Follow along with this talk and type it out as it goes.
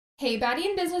Hey Baddie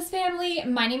and business family,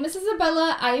 my name is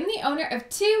Isabella. I am the owner of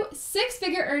two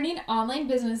six-figure earning online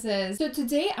businesses. So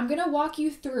today I'm gonna walk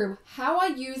you through how I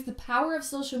use the power of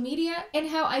social media and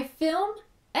how I film,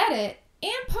 edit,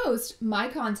 and post my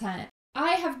content.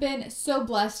 I have been so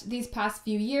blessed these past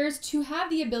few years to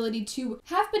have the ability to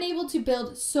have been able to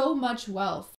build so much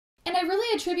wealth. And I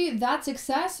really attribute that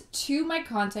success to my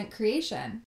content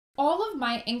creation. All of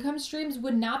my income streams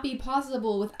would not be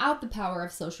possible without the power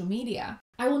of social media.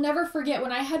 I will never forget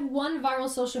when I had one viral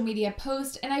social media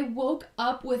post and I woke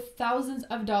up with thousands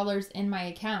of dollars in my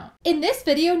account. In this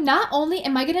video, not only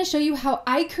am I going to show you how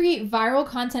I create viral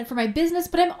content for my business,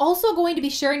 but I'm also going to be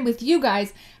sharing with you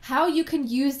guys how you can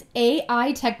use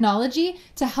AI technology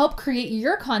to help create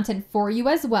your content for you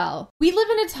as well. We live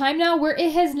in a time now where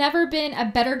it has never been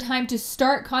a better time to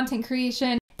start content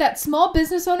creation that small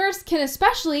business owners can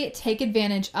especially take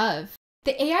advantage of.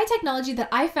 The AI technology that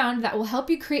I found that will help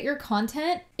you create your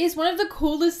content is one of the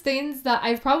coolest things that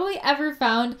I've probably ever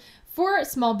found for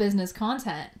small business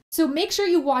content. So make sure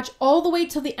you watch all the way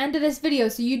till the end of this video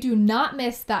so you do not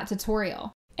miss that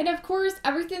tutorial. And of course,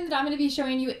 everything that I'm going to be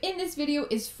showing you in this video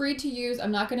is free to use.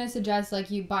 I'm not going to suggest like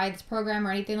you buy this program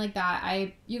or anything like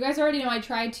that. You guys already know I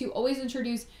try to always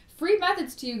introduce free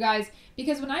methods to you guys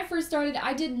because when I first started,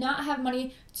 I did not have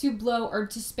money to blow or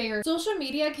to spare. Social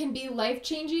media can be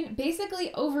life-changing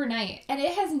basically overnight, and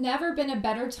it has never been a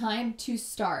better time to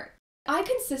start. I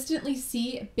consistently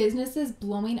see businesses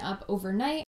blowing up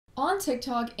overnight on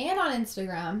TikTok and on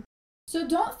Instagram, so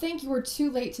don't think you are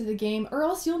too late to the game or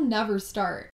else you'll never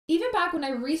start. Even back when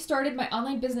I restarted my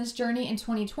online business journey in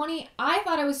 2020, I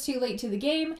thought I was too late to the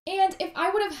game, and if I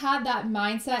would have had that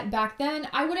mindset back then,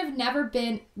 I would have never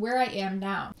been where I am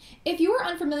now. If you are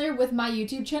unfamiliar with my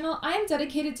YouTube channel, I am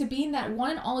dedicated to being that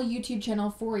one and all YouTube channel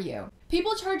for you.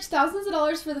 People charge thousands of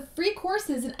dollars for the free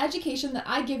courses and education that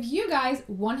I give you guys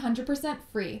 100%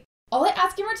 free. All I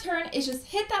ask in return is just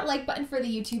hit that like button for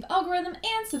the YouTube algorithm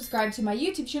and subscribe to my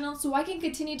YouTube channel so I can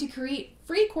continue to create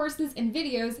free courses and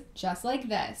videos just like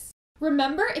this.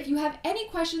 Remember, if you have any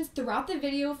questions throughout the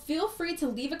video, feel free to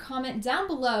leave a comment down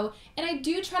below, and I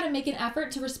do try to make an effort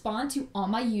to respond to all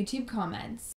my YouTube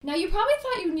comments. Now, you probably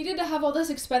thought you needed to have all this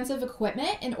expensive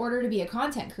equipment in order to be a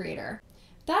content creator.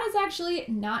 That is actually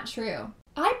not true.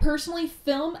 I personally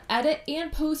film, edit,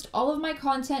 and post all of my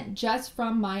content just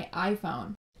from my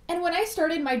iPhone. And when I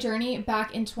started my journey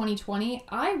back in 2020,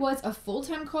 I was a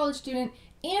full-time college student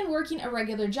and working a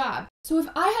regular job. So if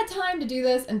I had time to do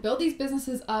this and build these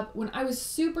businesses up when I was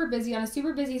super busy on a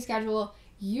super busy schedule,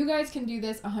 you guys can do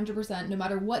this 100% no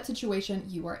matter what situation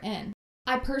you are in.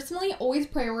 I personally always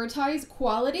prioritize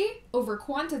quality over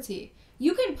quantity.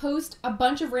 You can post a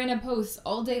bunch of random posts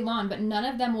all day long, but none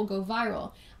of them will go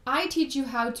viral. I teach you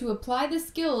how to apply the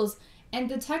skills and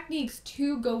the techniques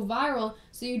to go viral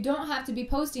so you don't have to be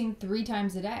posting 3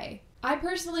 times a day. I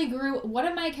personally grew one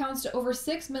of my accounts to over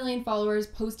 6 million followers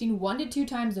posting 1 to 2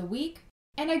 times a week,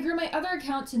 and I grew my other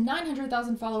account to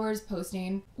 900,000 followers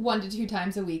posting 1 to 2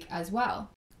 times a week as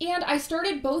well. And I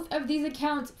started both of these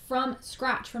accounts from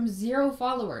scratch, from 0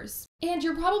 followers. And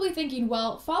you're probably thinking,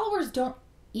 well, followers don't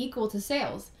equal to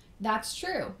sales. That's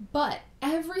true, but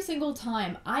every single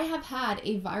time I have had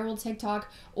a viral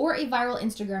TikTok or a viral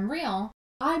Instagram reel,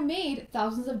 I made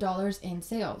thousands of dollars in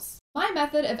sales. My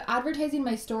method of advertising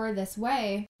my store this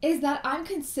way is that I'm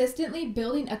consistently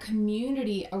building a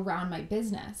community around my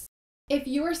business. If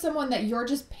you are someone that you're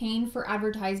just paying for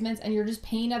advertisements and you're just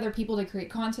paying other people to create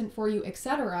content for you,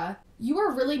 etc., you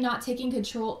are really not taking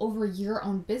control over your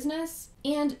own business,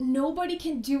 and nobody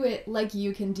can do it like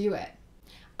you can do it.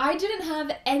 I didn't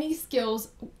have any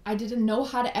skills. I didn't know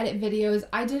how to edit videos.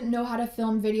 I didn't know how to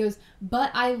film videos, but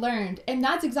I learned. And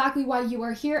that's exactly why you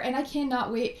are here, and I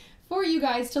cannot wait for you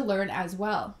guys to learn as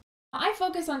well. I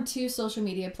focus on 2 social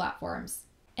media platforms,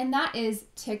 and that is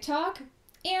TikTok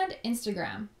and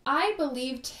Instagram. I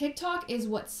believe TikTok is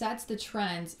what sets the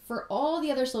trends for all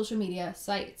the other social media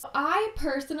sites. I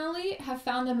personally have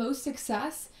found the most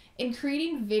success in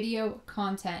creating video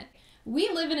content. We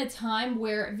live in a time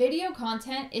where video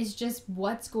content is just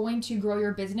what's going to grow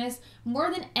your business more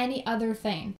than any other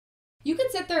thing. You can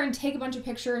sit there and take a bunch of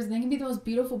pictures and they can be the most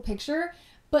beautiful picture,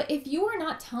 but if you are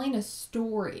not telling a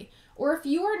story, or if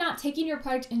you are not taking your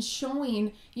product and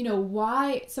showing,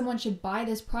 why someone should buy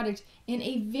this product in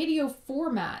a video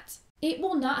format, it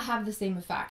will not have the same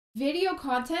effect. Video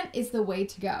content is the way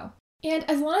to go. And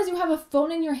as long as you have a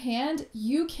phone in your hand,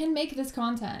 you can make this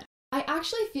content. I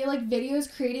actually feel like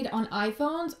videos created on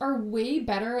iPhones are way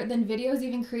better than videos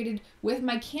even created with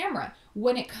my camera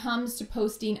when it comes to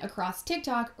posting across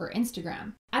TikTok or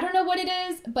Instagram. I don't know what it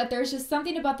is, but there's just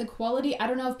something about the quality. I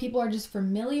don't know if people are just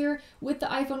familiar with the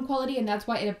iPhone quality and that's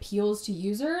why it appeals to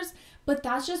users, but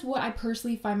that's just what I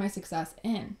personally find my success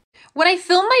in. When I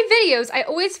film my videos, I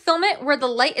always film it where the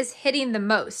light is hitting the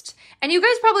most. And you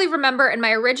guys probably remember in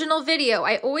my original video,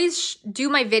 I always do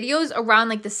my videos around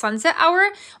like the sunset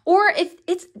hour. Or if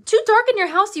it's too dark in your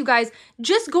house, you guys,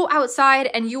 just go outside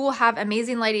and you will have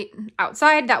amazing lighting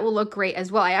outside. That will look great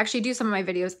as well. I actually do some of my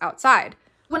videos outside.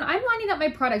 When I'm lining up my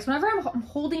products, whenever I'm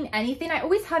holding anything, I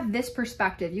always have this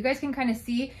perspective. You guys can kind of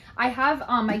see, I have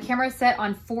my camera set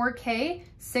on 4K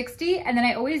 60, and then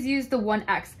I always use the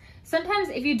 1X. Sometimes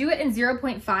if you do it in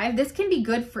 0.5, this can be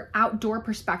good for outdoor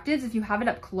perspectives if you have it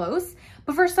up close.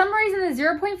 But for some reason, the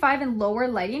 0.5 and lower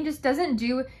lighting just doesn't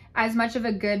do as much of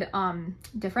a good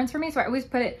difference for me. So I always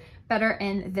put it better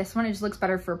in this one. It just looks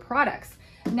better for products.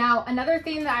 Now, another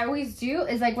thing that I always do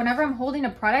is like whenever I'm holding a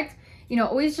product, you know,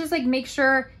 always just like make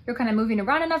sure you're kind of moving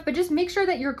around enough, but just make sure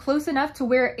that you're close enough to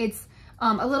where it's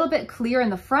a little bit clear in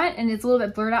the front and it's a little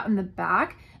bit blurred out in the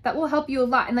back. That will help you a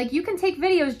lot. And like you can take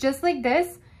videos just like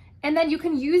this, and then you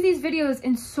can use these videos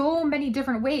in so many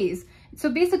different ways.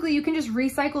 So basically you can just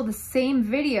recycle the same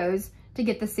videos to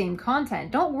get the same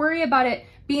content. Don't worry about it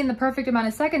being the perfect amount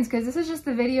of seconds because this is just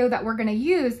the video that we're gonna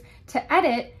use to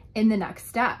edit in the next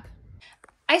step.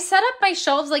 I set up my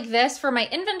shelves like this for my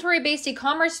inventory-based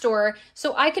e-commerce store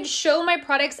so I could show my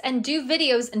products and do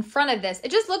videos in front of this.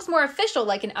 It just looks more official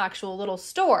like an actual little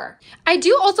store. I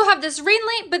do also have this ring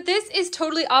light, but this is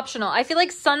totally optional. I feel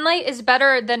like sunlight is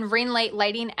better than ring light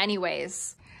lighting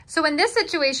anyways. So in this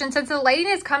situation, since the lighting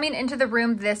is coming into the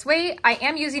room this way, I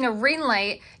am using a ring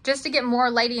light just to get more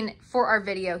lighting for our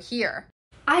video here.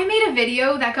 I made a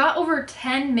video that got over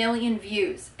 10 million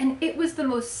views, and it was the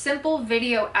most simple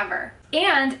video ever.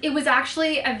 And it was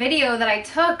actually a video that I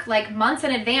took like months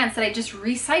in advance that I just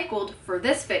recycled for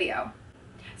this video.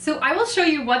 So I will show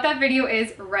you what that video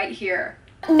is right here.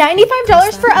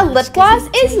 $95 for a lip gloss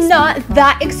is not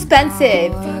that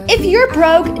expensive. If you're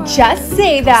broke, just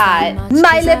say that.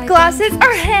 My lip glosses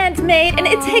are handmade and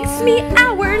it takes me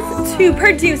hours to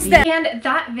produce them. And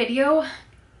that video,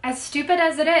 as stupid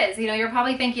as it is, you know, you're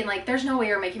probably thinking like, there's no way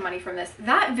you're making money from this.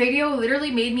 That video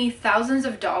literally made me thousands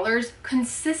of dollars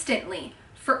consistently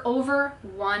for over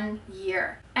 1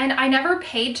 year. And I never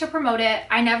paid to promote it.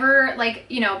 I never like,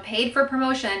 you know, paid for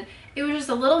promotion. It was just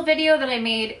a little video that I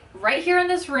made right here in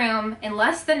this room in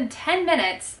less than 10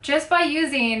 minutes just by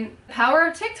using the power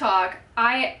of TikTok.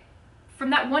 From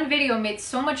that one video, made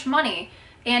so much money.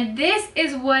 And this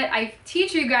is what I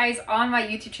teach you guys on my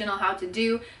YouTube channel how to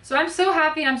do. So I'm so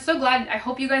happy and I'm so glad. I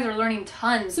hope you guys are learning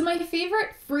tons. So my favorite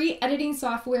free editing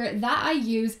software that I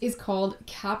use is called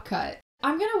CapCut.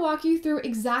 I'm gonna walk you through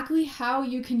exactly how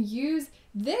you can use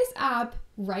this app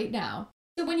right now.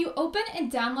 So when you open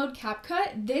and download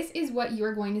CapCut, this is what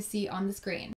you're going to see on the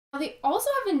screen. Now they also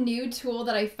have a new tool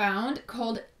that I found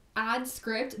called Add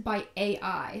Script by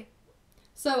AI.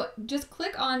 So just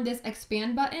click on this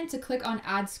expand button to click on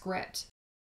Add Script.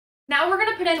 Now we're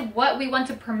gonna put in what we want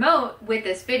to promote with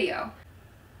this video.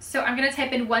 So I'm gonna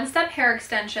type in one-step hair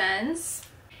extensions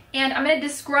and I'm gonna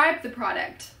describe the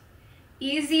product.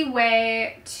 Easy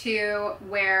way to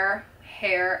wear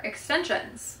hair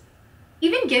extensions.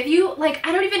 Even give you, like,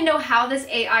 I don't even know how this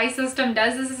AI system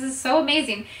does this. This is so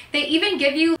amazing. They even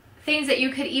give you things that you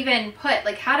could even put,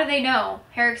 like how do they know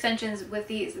hair extensions with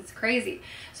these? It's crazy.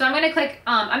 So I'm gonna click,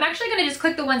 I'm actually gonna just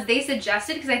click the ones they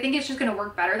suggested because I think it's just gonna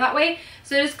work better that way.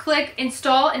 So just click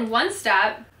install in one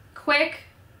step, quick,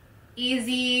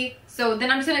 easy. So then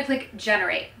I'm just gonna click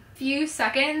generate. Few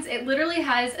seconds, it literally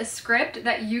has a script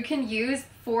that you can use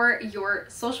for your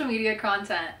social media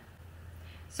content.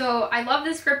 So I love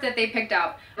the script that they picked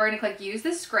out. We're gonna click use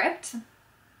the script.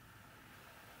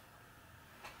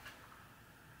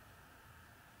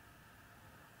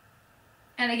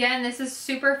 And again, this is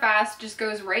super fast, just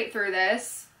goes right through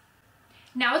this.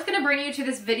 Now it's gonna bring you to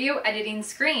this video editing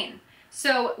screen.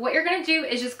 So what you're gonna do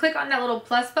is just click on that little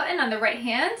plus button on the right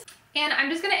hand, and I'm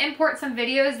just gonna import some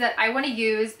videos that I wanna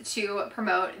use to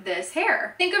promote this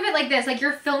hair. Think of it like this, like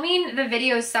you're filming the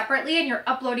videos separately and you're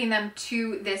uploading them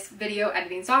to this video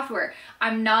editing software.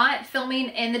 I'm not filming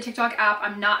in the TikTok app,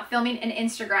 I'm not filming an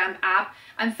Instagram app,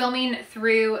 I'm filming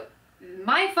through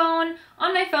my phone,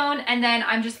 on my phone, and then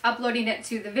I'm just uploading it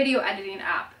to the video editing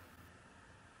app.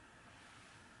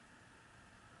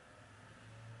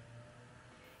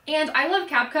 And I love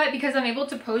CapCut because I'm able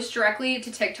to post directly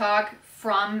to TikTok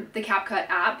from the CapCut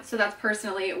app, so that's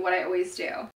personally what I always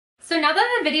do. So now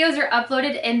that the videos are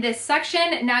uploaded in this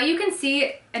section, now you can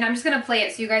see, and I'm just gonna play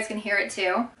it so you guys can hear it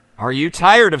too. Are you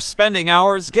tired of spending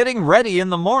hours getting ready in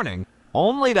the morning,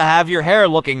 only to have your hair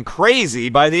looking crazy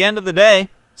by the end of the day?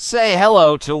 Say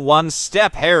hello to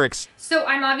one-step hair extensions. So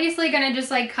I'm obviously gonna just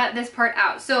like cut this part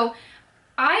out. So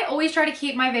I always try to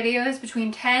keep my videos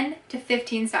between 10 to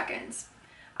 15 seconds.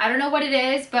 I don't know what it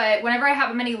is, but whenever I have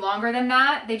them any longer than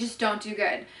that, they just don't do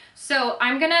good. So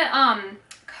I'm gonna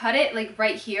cut it like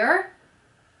right here,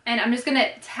 and I'm just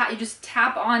gonna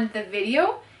tap on the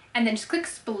video and then just click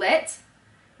split.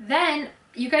 Then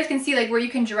you guys can see like where you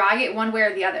can drag it one way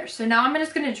or the other. So now I'm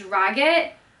just gonna drag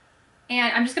it,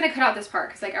 and I'm just gonna cut out this part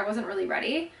because like I wasn't really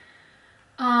ready.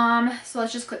 So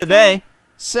let's just click Today,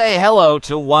 say hello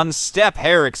to one-step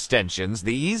hair extensions,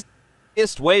 the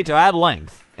easiest way to add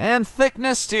length and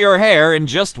thickness to your hair in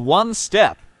just one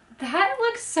step. That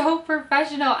looks so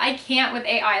professional. I can't with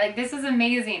AI. Like, this is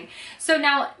amazing. So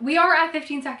now we are at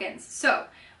 15 seconds. So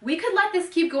we could let this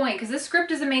keep going because this script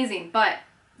is amazing, but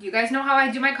you guys know how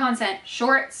I do my content.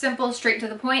 Short, simple, straight to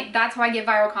the point. That's how I get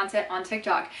viral content on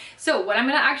TikTok. So what I'm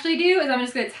gonna actually do is I'm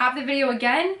just gonna tap the video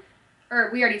again,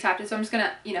 or we already tapped it, so I'm just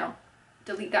gonna, you know,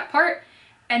 delete that part.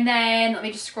 And then let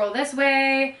me just scroll this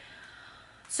way.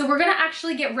 So we're gonna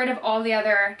actually get rid of all the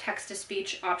other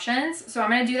text-to-speech options. So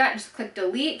I'm gonna do that and just click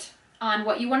delete on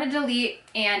what you wanna delete,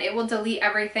 and it will delete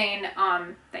everything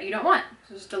that you don't want.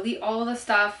 So just delete all the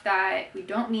stuff that we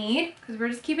don't need, because we're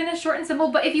just keeping this short and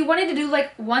simple. But if you wanted to do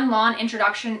like one long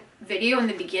introduction video in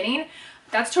the beginning,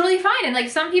 that's totally fine. And like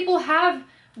some people have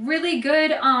really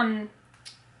good,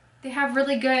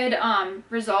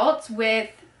 results with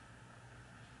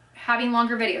having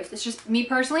longer videos. It's just me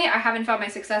personally, I haven't found my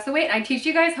success the way, and I teach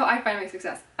you guys how I find my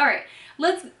success. All right,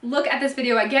 let's look at this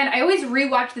video again. I always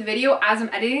rewatch the video as I'm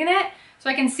editing it so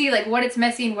I can see like what it's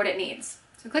missing, what it needs.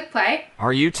 So click play.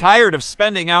 Are you tired of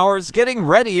spending hours getting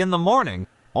ready in the morning,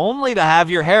 only to have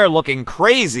your hair looking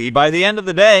crazy by the end of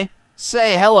the day?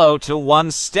 Say hello to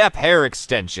one-step hair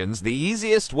extensions, the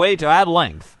easiest way to add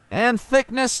length and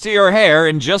thickness to your hair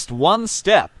in just one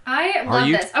step. I love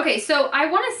this. Okay, so I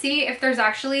want to see if there's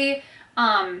actually,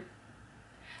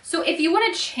 so if you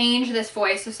want to change this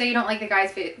voice, so say you don't like the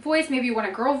guy's voice, maybe you want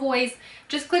a girl voice,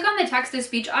 just click on the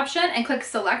text-to-speech option and click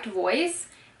select voice.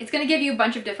 It's going to give you a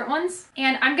bunch of different ones.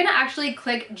 And I'm going to actually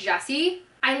click Jessie.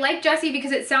 I like Jessie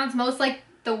because it sounds most like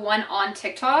the one on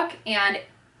TikTok, and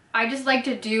I just like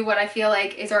to do what I feel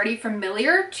like is already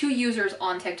familiar to users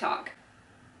on TikTok.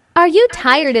 Are you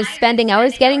tired of spending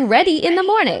hours getting ready in the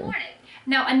morning?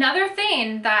 Now, another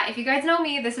thing that, if you guys know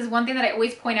me, this is one thing that I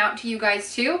always point out to you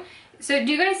guys too. So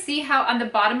do you guys see how on the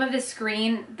bottom of the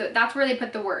screen, that's where they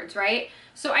put the words, right?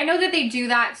 So I know that they do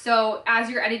that. So as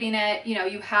you're editing it, you know,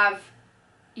 you have,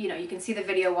 you know, you can see the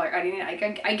video while you're editing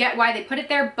it. I get why they put it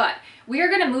there, but we are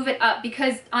going to move it up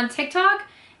because on TikTok,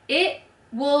 it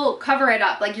will cover it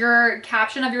up. Like your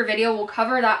caption of your video will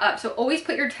cover that up. So always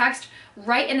put your text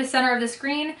right in the center of the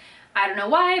screen. I don't know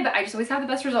why, but I just always have the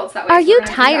best results that way. Are you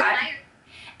tired?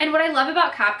 And what I love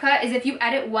about CapCut is if you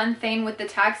edit one thing with the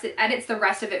text, it edits the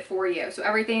rest of it for you. So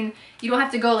everything, you don't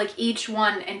have to go like each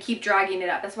one and keep dragging it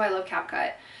up. That's why I love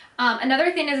CapCut.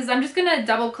 Another thing is I'm just gonna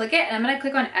double click it and I'm gonna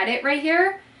click on edit right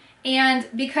here. And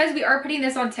because we are putting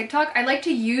this on TikTok, I like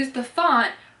to use the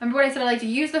font. Remember what I said? I like to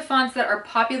use the fonts that are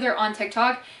popular on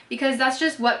TikTok because that's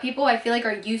just what people I feel like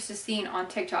are used to seeing on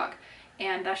TikTok.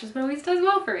 And that's just what always does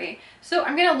well for me. So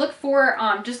I'm gonna look for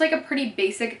just like a pretty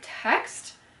basic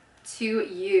text to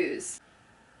use.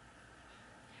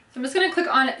 So I'm just gonna click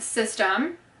on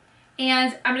system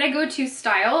and I'm gonna go to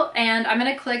style and I'm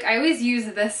gonna click, I always use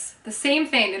this, the same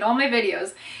thing in all my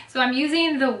videos. So I'm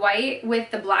using the white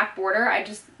with the black border. I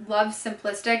just love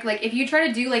simplistic. Like if you try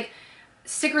to do like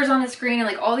stickers on the screen and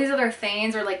like all these other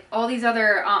things or like all these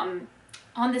other on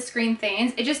the screen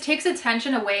things, it just takes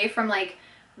attention away from like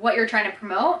what you're trying to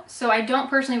promote. So I don't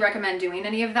personally recommend doing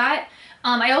any of that.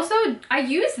 I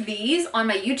use these on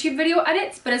my YouTube video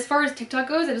edits, but as far as TikTok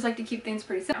goes, I just like to keep things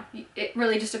pretty simple. It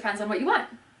really just depends on what you want.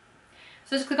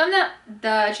 So just click on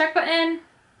the check button.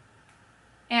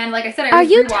 And like I said, Are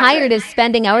you tired of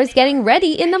spending hours getting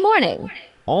ready in the morning?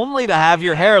 Only to have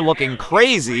your hair looking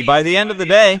crazy by the end of the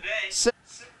day. So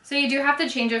you do have to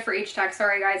change it for each text.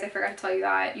 Sorry guys, I forgot to tell you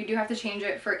that. You do have to change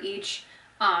it for each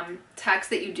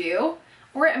text that you do.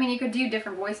 Or, I mean, you could do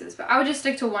different voices, but I would just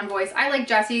stick to one voice. I like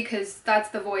Jessie because that's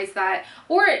the voice that,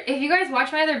 or if you guys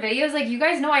watch my other videos, like you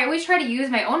guys know I always try to use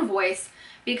my own voice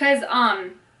because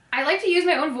I like to use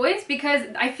my own voice because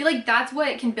I feel like that's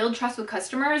what can build trust with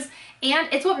customers and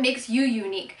it's what makes you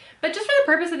unique. But just for the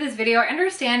purpose of this video, I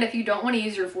understand if you don't want to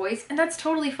use your voice and that's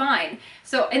totally fine.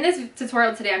 So in this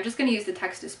tutorial today, I'm just going to use the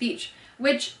text-to-speech,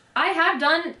 which I have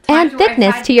done times and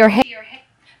thickness to your hair.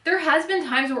 There has been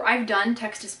times where I've done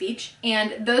text to speech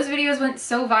and those videos went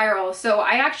so viral. So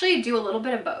I actually do a little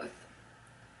bit of both.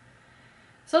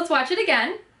 So let's watch it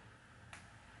again.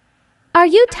 Are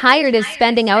you tired of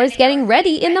spending hours getting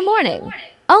ready in the morning,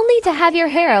 only to have your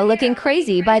hair looking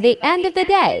crazy by the end of the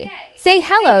day? Say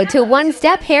hello to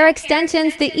one-step hair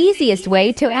extensions, the easiest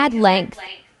way to add length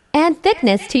and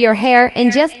thickness to your hair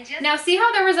in just... Now see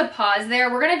how there was a pause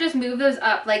there? We're gonna just move those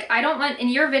up. Like I don't want, in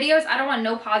your videos, I don't want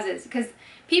no pauses because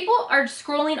people are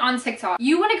scrolling on TikTok.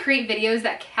 You want to create videos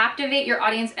that captivate your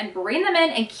audience and bring them in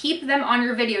and keep them on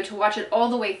your video to watch it all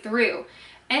the way through.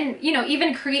 And, you know,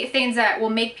 even create things that will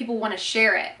make people want to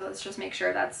share it. So let's just make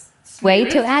sure that's smooth. Way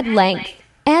to add length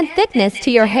and thickness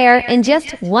to your hair in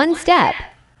just one step.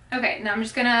 Okay, now I'm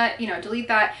just gonna, you know, delete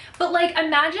that. But like,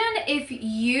 imagine if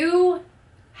you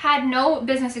had no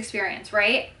business experience,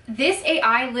 right? This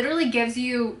AI literally gives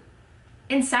you,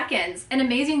 in seconds, an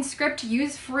amazing script to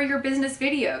use for your business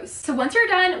videos. So once you're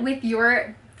done with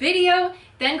your video,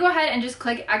 then go ahead and just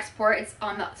click export. It's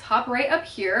on the top right up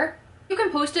here. You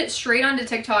can post it straight onto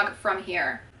TikTok from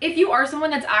here. If you are someone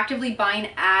that's actively buying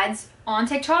ads on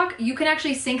TikTok, you can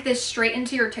actually sync this straight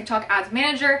into your TikTok ads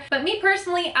manager. But me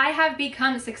personally, I have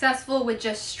become successful with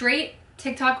just straight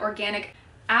TikTok organic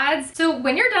ads. So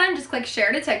when you're done, just click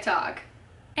share to TikTok.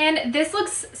 And this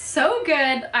looks so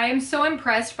good. I am so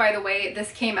impressed by the way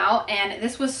this came out, and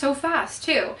this was so fast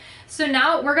too. So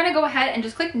now we're gonna go ahead and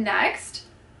just click next.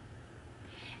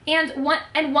 And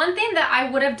one thing that I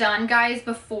would have done, guys,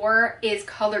 before is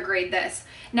color grade this.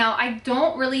 Now, I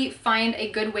don't really find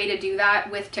a good way to do that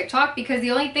with TikTok because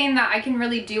the only thing that I can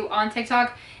really do on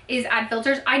TikTok is add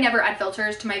filters. I never add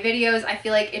filters to my videos. I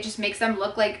feel like it just makes them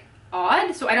look like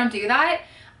odd, so I don't do that.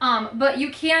 But you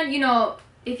can, you know,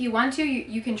 if you want to,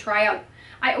 you can try out.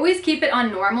 I always keep it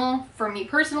on normal for me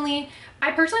personally.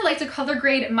 I personally like to color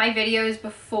grade my videos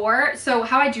before. So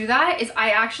how I do that is I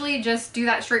actually just do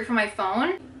that straight from my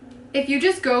phone. If you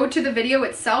just go to the video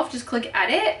itself, just click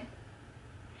edit,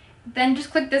 then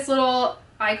just click this little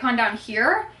icon down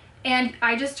here, and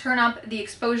I just turn up the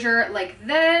exposure like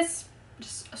this,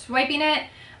 just swiping it.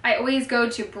 I always go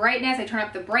to brightness, I turn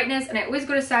up the brightness, and I always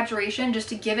go to saturation just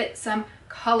to give it some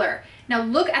color. Now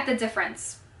look at the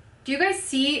difference. Do you guys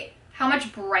see how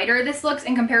much brighter this looks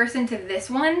in comparison to this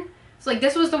one? So like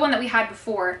this was the one that we had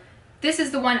before. This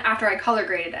is the one after I color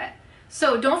graded it.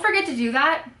 So don't forget to do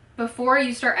that before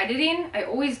you start editing. I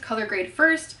always color grade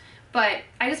first, but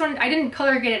I didn't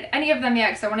color grade any of them yet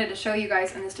because I wanted to show you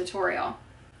guys in this tutorial.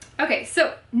 Okay,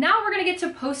 so now we're gonna get to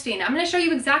posting. I'm gonna show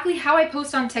you exactly how I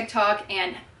post on TikTok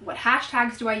and what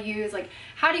hashtags do I use, like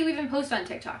how do you even post on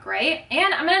TikTok, right?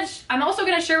 And I'm also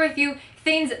gonna share with you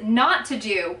things not to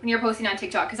do when you're posting on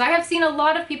TikTok because I have seen a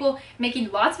lot of people making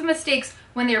lots of mistakes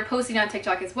when they're posting on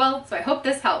TikTok as well, so I hope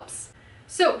this helps.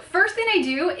 So first thing I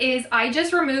do is I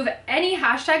just remove any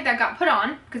hashtag that got put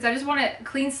on because I just want a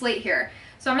clean slate here.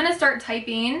 So I'm gonna start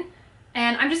typing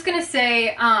and I'm just gonna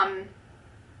say,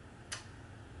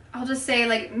 I'll just say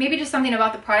like maybe just something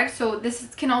about the product. So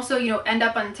this can also, you know, end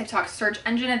up on TikTok's search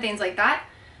engine and things like that.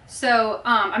 So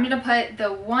I'm gonna put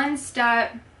the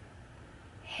one-step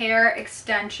hair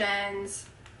extensions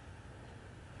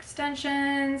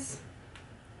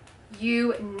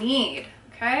you need.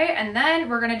 Okay, and then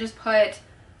we're gonna just put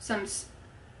some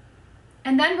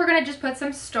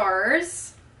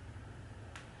stars.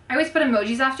 I always put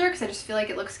emojis after because I just feel like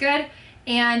it looks good.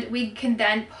 And we can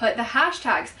then put the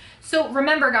hashtags. So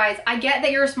remember guys, I get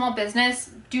that you're a small business.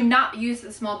 Do not use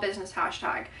the small business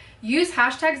hashtag. Use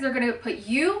hashtags that are gonna put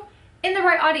you in the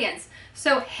right audience.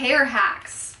 So hair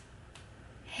hacks,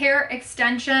 hair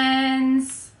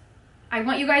extensions. I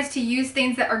want you guys to use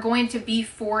things that are going to be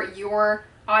for your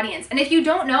audience. And if you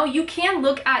don't know, you can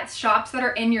look at shops that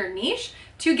are in your niche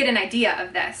to get an idea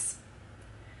of this.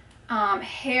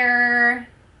 Hair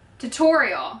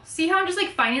tutorial. See how I'm just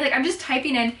like finding, like I'm just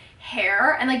typing in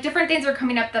hair and like different things are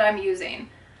coming up that I'm using.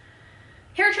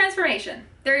 Hair transformation.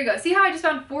 There you go. See how I just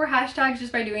found 4 hashtags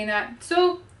just by doing that?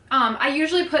 So I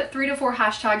usually put 3 to 4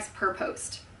 hashtags per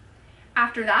post.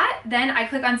 After that, then I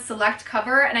click on select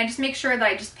cover and I just make sure that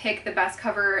I just pick the best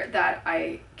cover that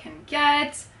I can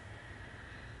get.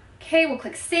 Okay, we'll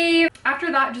click save.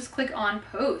 After that, just click on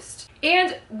post.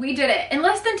 And we did it. In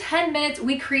less than 10 minutes,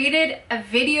 we created a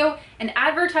video, an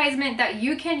advertisement that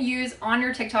you can use on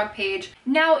your TikTok page.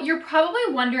 Now, you're probably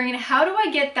wondering, how do I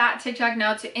get that TikTok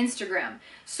now to Instagram?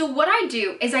 So what I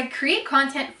do is I create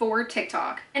content for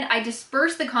TikTok and I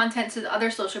disperse the content to the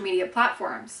other social media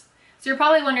platforms. So you're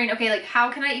probably wondering, okay, like how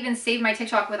can I even save my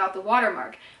TikTok without the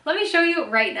watermark? Let me show you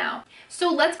right now. So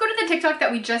let's go to the TikTok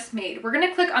that we just made. We're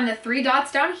gonna click on the 3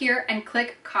 dots down here and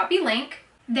click copy link.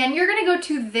 Then you're gonna go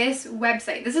to this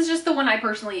website. This is just the one I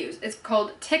personally use. It's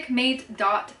called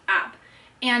tickmate.app.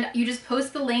 And you just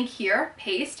post the link here,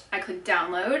 paste, I click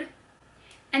download.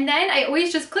 And then I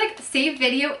always just click Save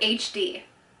Video HD.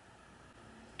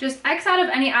 Just X out of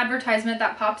any advertisement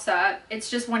that pops up. It's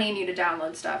just wanting you to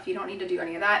download stuff. You don't need to do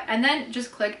any of that. And then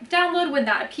just click download when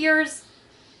that appears.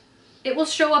 It will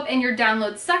show up in your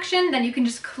download section. Then you can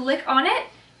just click on it.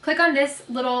 Click on this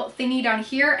little thingy down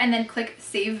here and then click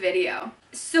Save Video.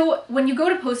 So when you go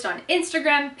to post on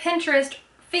Instagram, Pinterest,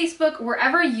 Facebook,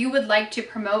 wherever you would like to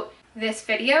promote this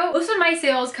video, most of my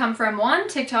sales come from 1,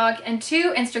 TikTok, and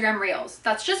 2, Instagram Reels.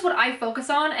 That's just what I focus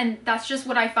on, and that's just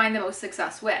what I find the most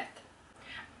success with.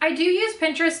 I do use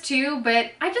Pinterest too,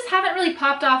 but I just haven't really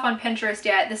popped off on Pinterest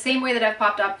yet, the same way that I've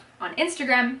popped up on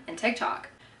Instagram and TikTok.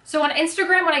 So on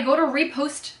Instagram, when I go to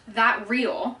repost that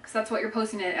reel, because that's what you're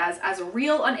posting it as a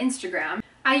reel on Instagram,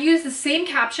 I use the same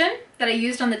caption that I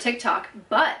used on the TikTok,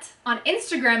 but on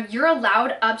Instagram, you're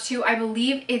allowed up to, I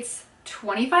believe it's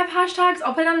 25 hashtags.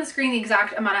 I'll put on the screen the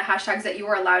exact amount of hashtags that you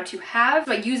are allowed to have.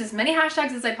 So I use as many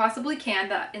hashtags as I possibly can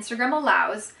that Instagram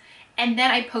allows, and then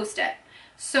I post it.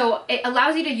 So it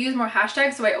allows you to use more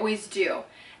hashtags, so I always do.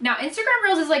 Now, Instagram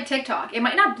Reels is like TikTok. It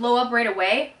might not blow up right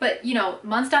away, but you know,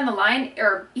 months down the line,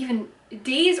 or even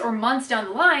days or months down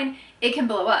the line, it can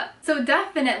blow up. So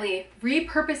definitely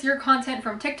repurpose your content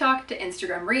from TikTok to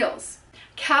Instagram Reels.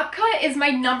 CapCut is my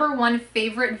 #1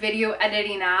 favorite video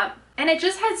editing app, and it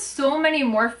just has so many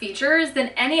more features than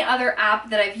any other app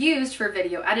that I've used for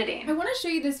video editing. I want to show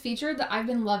you this feature that I've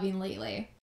been loving lately.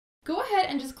 Go ahead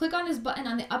and just click on this button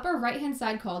on the upper right hand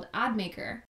side called Ad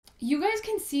Maker. You guys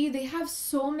can see they have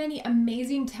so many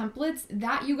amazing templates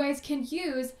that you guys can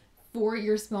use for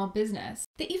your small business.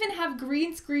 They even have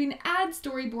green screen ad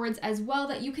storyboards as well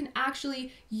that you can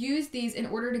actually use these in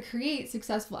order to create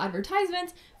successful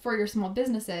advertisements for your small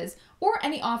businesses or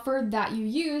any offer that you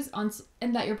use on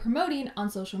and that you're promoting on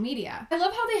social media. I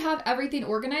love how they have everything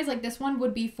organized. Like this one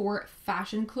would be for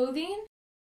fashion clothing.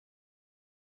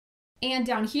 And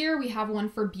down here, we have one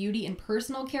for beauty and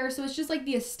personal care. So it's just like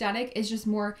the aesthetic is just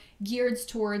more geared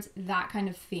towards that kind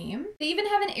of theme. They even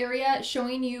have an area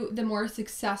showing you the more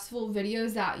successful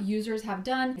videos that users have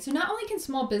done. So not only can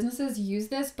small businesses use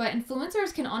this, but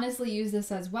influencers can honestly use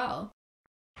this as well.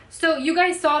 So you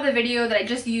guys saw the video that I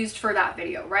just used for that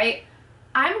video, right?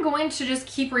 I'm going to just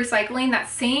keep recycling that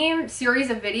same series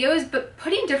of videos, but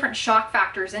putting different shock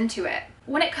factors into it.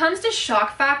 When it comes to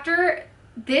shock factor,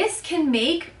 this can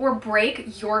make or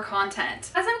break your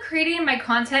content. As I'm creating my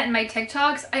content and my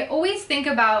TikToks, I always think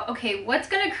about, okay, what's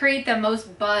gonna create the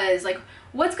most buzz? Like,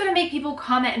 what's gonna make people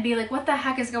comment and be like, what the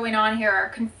heck is going on here? Or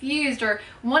confused, or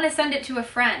wanna send it to a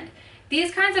friend.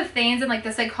 These kinds of things and like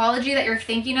the psychology that you're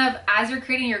thinking of as you're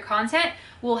creating your content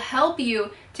will help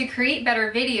you to create better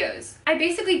videos. I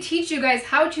basically teach you guys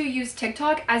how to use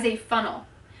TikTok as a funnel.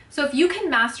 So if you can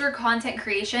master content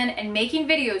creation and making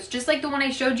videos just like the one I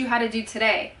showed you how to do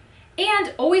today,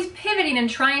 and always pivoting and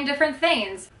trying different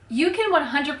things, you can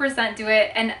 100% do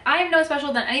it, and I am no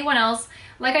special than anyone else.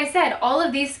 Like I said, all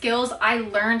of these skills I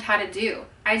learned how to do.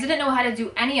 I didn't know how to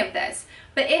do any of this,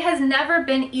 but it has never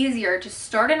been easier to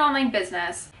start an online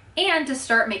business and to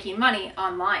start making money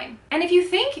online. And if you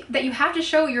think that you have to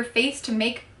show your face to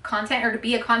make content or to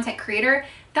be a content creator,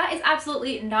 that is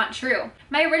absolutely not true.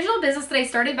 My original business that I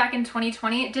started back in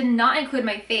 2020 did not include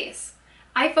my face.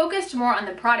 I focused more on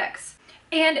the products.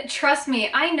 And trust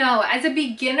me, I know as a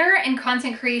beginner in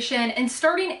content creation and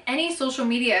starting any social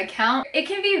media account, it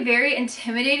can be very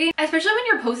intimidating, especially when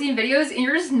you're posting videos and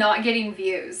you're just not getting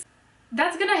views.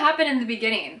 That's gonna happen in the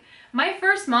beginning. My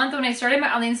first month when I started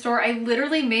my online store, I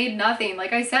literally made nothing.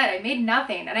 Like I said, I made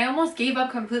nothing and I almost gave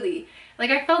up completely. Like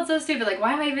I felt so stupid, like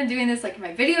why am I even doing this? Like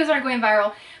my videos aren't going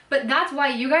viral. But that's why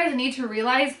you guys need to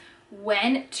realize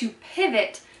when to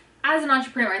pivot as an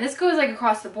entrepreneur. And this goes like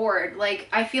across the board. Like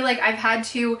I feel like I've had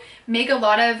to make a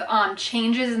lot of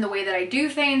changes in the way that I do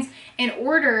things in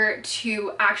order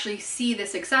to actually see the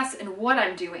success in what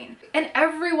I'm doing. And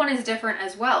everyone is different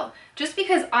as well. Just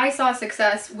because I saw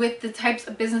success with the types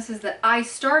of businesses that I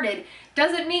started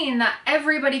doesn't mean that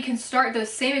everybody can start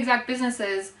those same exact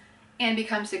businesses and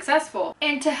become successful.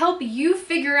 And to help you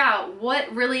figure out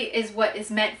what really is what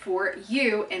is meant for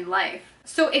you in life.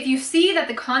 So if you see that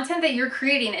the content that you're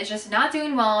creating is just not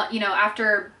doing well, you know,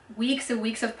 after weeks and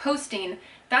weeks of posting,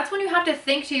 that's when you have to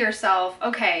think to yourself,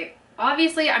 okay,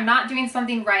 obviously I'm not doing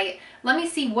something right. Let me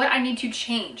see what I need to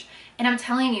change. And I'm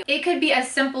telling you, it could be as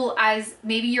simple as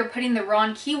maybe you're putting the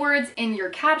wrong keywords in your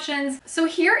captions. So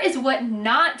here is what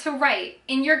not to write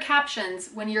in your captions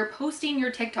when you're posting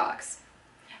your TikToks.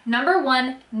 Number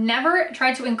 1, never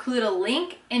try to include a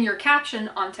link in your caption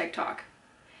on TikTok.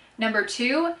 Number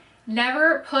 2,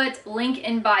 never put link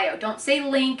in bio. Don't say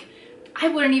link. I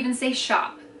wouldn't even say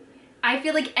shop. I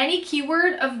feel like any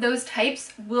keyword of those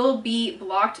types will be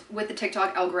blocked with the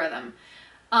TikTok algorithm.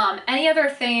 Any other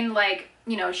thing like,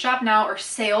 you know, shop now or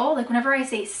sale, like whenever I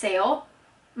say sale,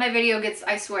 my video gets,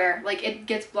 I swear, like it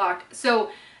gets blocked.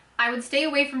 So I would stay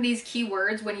away from these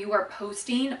keywords when you are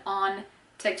posting on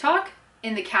TikTok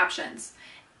in the captions.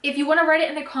 If you want to write it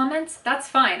in the comments, that's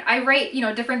fine. I write, you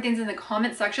know, different things in the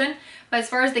comment section, but as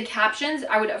far as the captions,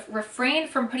 I would refrain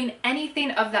from putting anything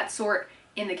of that sort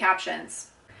in the captions.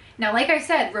 Now, like I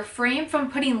said, refrain from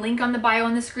putting link on the bio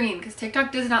on the screen because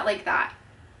TikTok does not like that.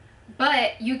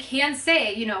 But you can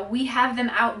say, you know, we have them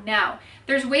out now.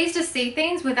 There's ways to say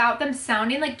things without them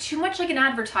sounding like too much like an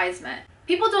advertisement.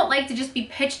 People don't like to just be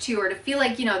pitched to or to feel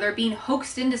like, you know, they're being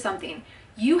hoaxed into something.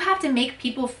 You have to make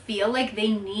people feel like they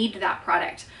need that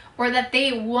product or that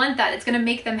they want that. It's going to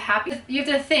make them happy. You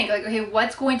have to think like, okay,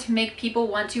 what's going to make people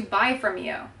want to buy from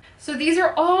you? So these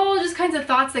are all just kinds of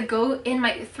thoughts that go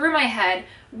through my head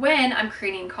when I'm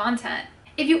creating content.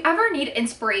 If you ever need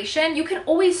inspiration, you can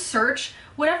always search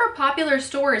whatever popular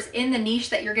stores in the niche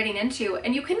that you're getting into,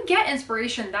 and you can get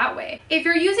inspiration that way. If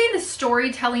you're using the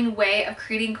storytelling way of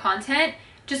creating content,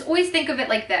 just always think of it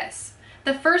like this.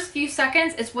 The first few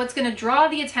seconds is what's going to draw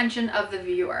the attention of the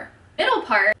viewer. Middle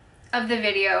part of the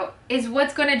video is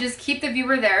what's going to just keep the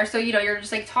viewer there. So, you know, you're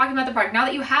just like talking about the product. Now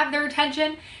that you have their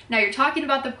attention, now you're talking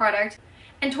about the product.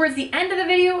 And towards the end of the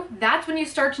video, that's when you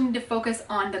start to need to focus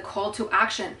on the call to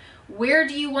action. Where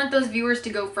do you want those viewers to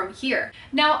go from here?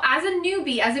 Now, as a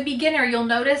newbie, as a beginner, you'll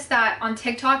notice that on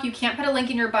TikTok, you can't put a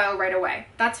link in your bio right away.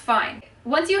 That's fine.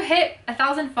 Once you hit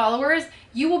 1,000 followers,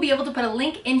 you will be able to put a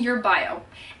link in your bio.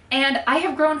 And I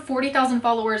have grown 40,000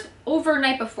 followers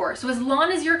overnight before. So as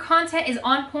long as your content is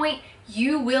on point,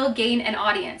 you will gain an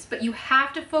audience, but you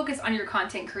have to focus on your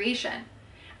content creation.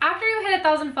 After you hit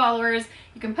 1,000 followers,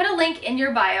 you can put a link in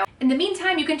your bio. In the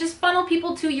meantime, you can just funnel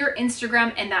people to your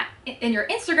Instagram, and your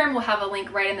Instagram will have a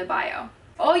link right in the bio.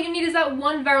 All you need is that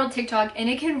one viral TikTok, and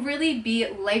it can really be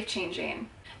life-changing.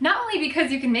 Not only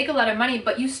because you can make a lot of money,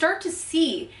 but you start to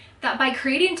see that by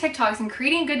creating TikToks and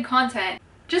creating good content,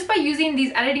 just by using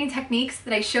these editing techniques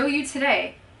that I show you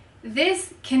today,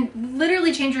 this can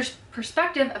literally change your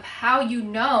perspective of how you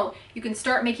know you can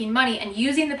start making money and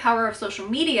using the power of social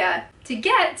media to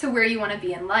get to where you want to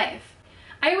be in life.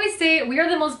 I always say we are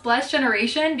the most blessed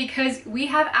generation because we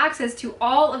have access to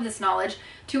all of this knowledge,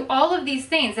 to all of these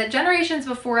things that generations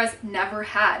before us never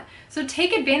had. So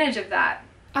take advantage of that.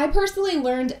 I personally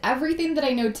learned everything that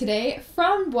I know today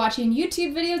from watching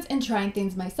YouTube videos and trying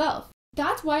things myself.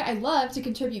 That's why I love to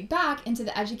contribute back into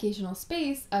the educational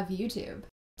space of YouTube.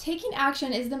 Taking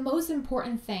action is the most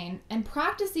important thing, and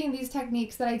practicing these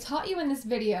techniques that I taught you in this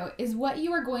video is what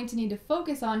you are going to need to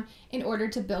focus on in order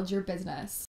to build your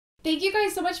business. Thank you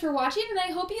guys so much for watching, and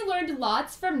I hope you learned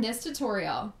lots from this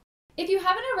tutorial. If you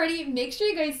haven't already, make sure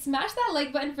you guys smash that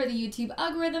like button for the YouTube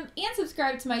algorithm and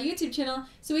subscribe to my YouTube channel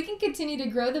so we can continue to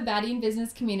grow the Baddie in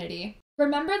Business community.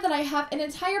 Remember that I have an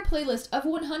entire playlist of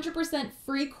 100%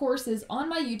 free courses on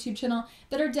my YouTube channel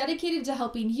that are dedicated to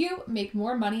helping you make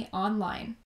more money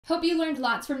online. Hope you learned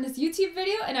lots from this YouTube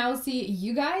video, and I will see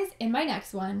you guys in my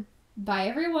next one. Bye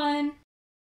everyone!